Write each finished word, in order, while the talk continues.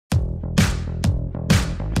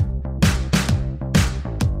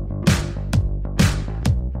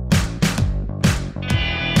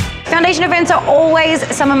Foundation events are always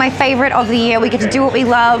some of my favorite of the year. We get to do what we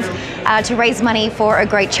love to raise money for a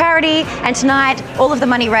great charity, and tonight all of the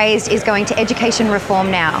money raised is going to Education Reform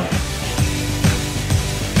Now.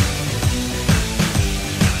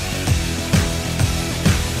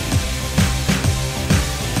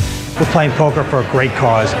 We're playing poker for a great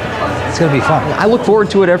cause. It's going to be fun. I look forward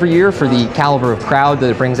to it every year for the caliber of crowd that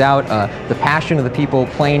it brings out, the passion of the people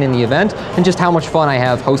playing in the event, and just how much fun I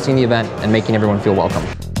have hosting the event and making everyone feel welcome.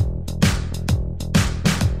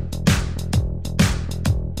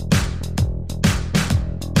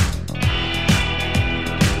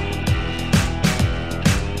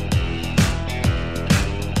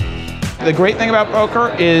 The great thing about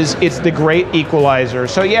poker is it's the great equalizer.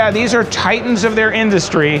 So yeah, these are titans of their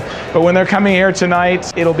industry, but when they're coming here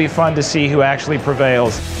tonight, it'll be fun to see who actually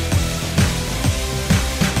prevails.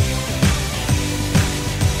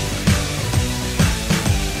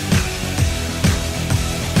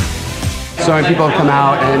 So many people have come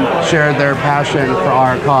out and shared their passion for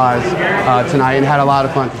our cause tonight and had a lot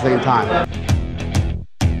of fun at the same time.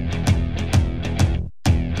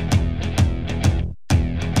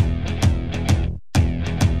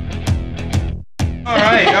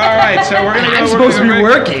 All right, so we're going to go. I'm supposed to be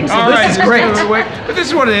working, so this is great. But this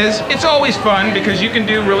is what it is. It's always fun because you can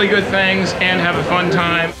do really good things and have a fun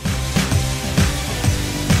time.